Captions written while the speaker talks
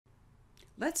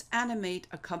Let's animate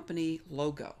a company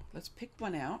logo. Let's pick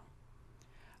one out.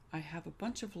 I have a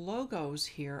bunch of logos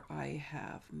here I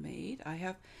have made.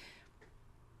 Now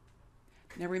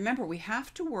remember, we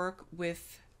have to work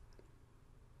with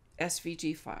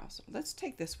SVG files. Let's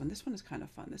take this one. This one is kind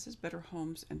of fun. This is Better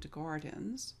Homes and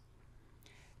Gardens.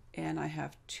 And I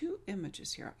have two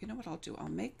images here. You know what I'll do? I'll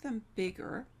make them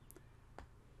bigger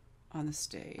on the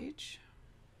stage.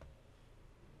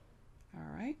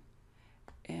 All right.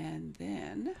 And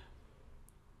then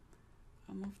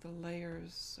I'll move the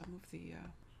layers. I'll move the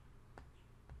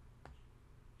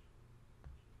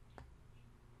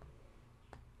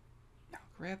I'll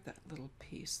grab that little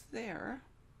piece there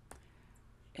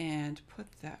and put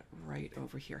that right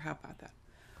over here. How about that?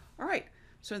 All right,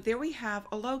 so there we have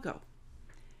a logo.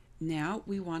 Now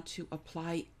we want to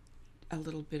apply a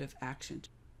little bit of action.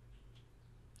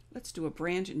 Let's do a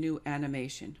brand new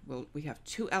animation. Well, we have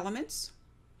two elements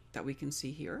that we can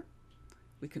see here.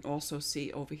 We can also see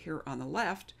over here on the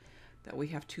left that we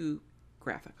have two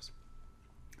graphics.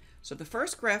 So the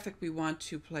first graphic we want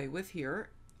to play with here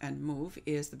and move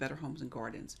is the Better Homes and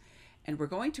Gardens. And we're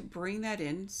going to bring that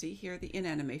in. See here the in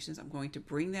animations. I'm going to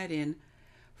bring that in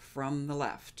from the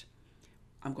left.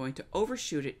 I'm going to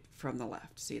overshoot it from the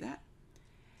left. See that?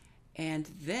 And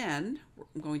then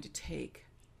I'm going to take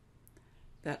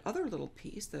that other little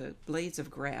piece, the blades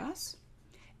of grass,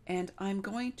 and I'm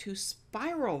going to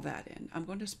spiral that in. I'm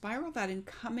going to spiral that in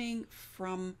coming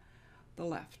from the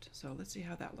left. So let's see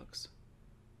how that looks.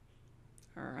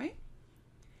 All right.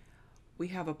 We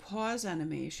have a pause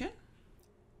animation.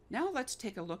 Now let's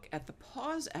take a look at the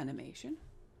pause animation.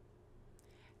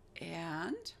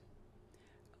 And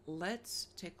let's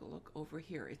take a look over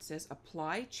here. It says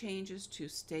apply changes to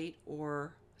state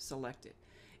or selected.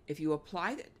 If you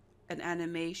apply an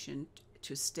animation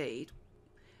to state,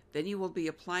 then you will be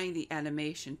applying the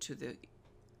animation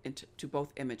to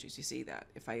both images. You see that?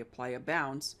 If I apply a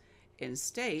bounce in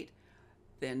state,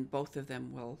 then both of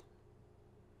them will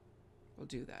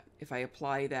do that. If I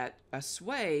apply that a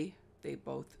sway, they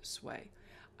both sway.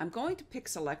 I'm going to pick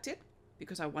selected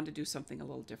because I want to do something a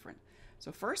little different.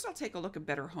 So first I'll take a look at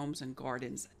Better Homes and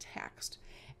Gardens text.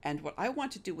 And what I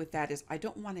want to do with that is I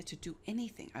don't want it to do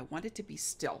anything. I want it to be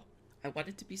still. I want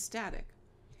it to be static.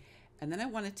 And then I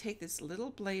want to take this little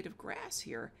blade of grass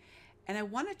here and I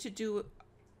want it to do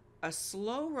a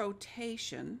slow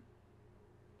rotation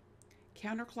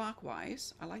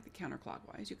counterclockwise. I like the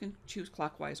counterclockwise. You can choose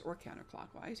clockwise or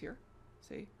counterclockwise here.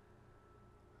 See?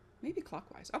 Maybe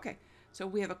clockwise. Okay, so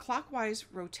we have a clockwise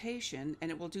rotation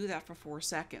and it will do that for 4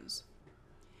 seconds.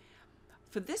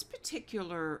 For this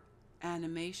particular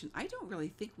animation, I don't really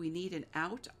think we need an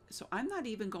out, so I'm not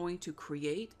even going to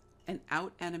create an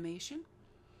out animation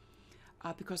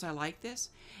because I like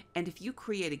this. And if you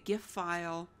create a GIF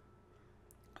file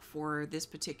for this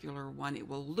particular one, it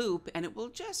will loop and it will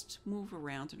just move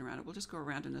around and around. It will just go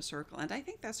around in a circle. And I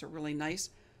think that's a really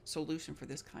nice solution for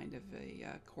this kind of a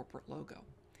corporate logo.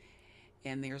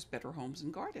 And there's Better Homes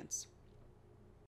and Gardens.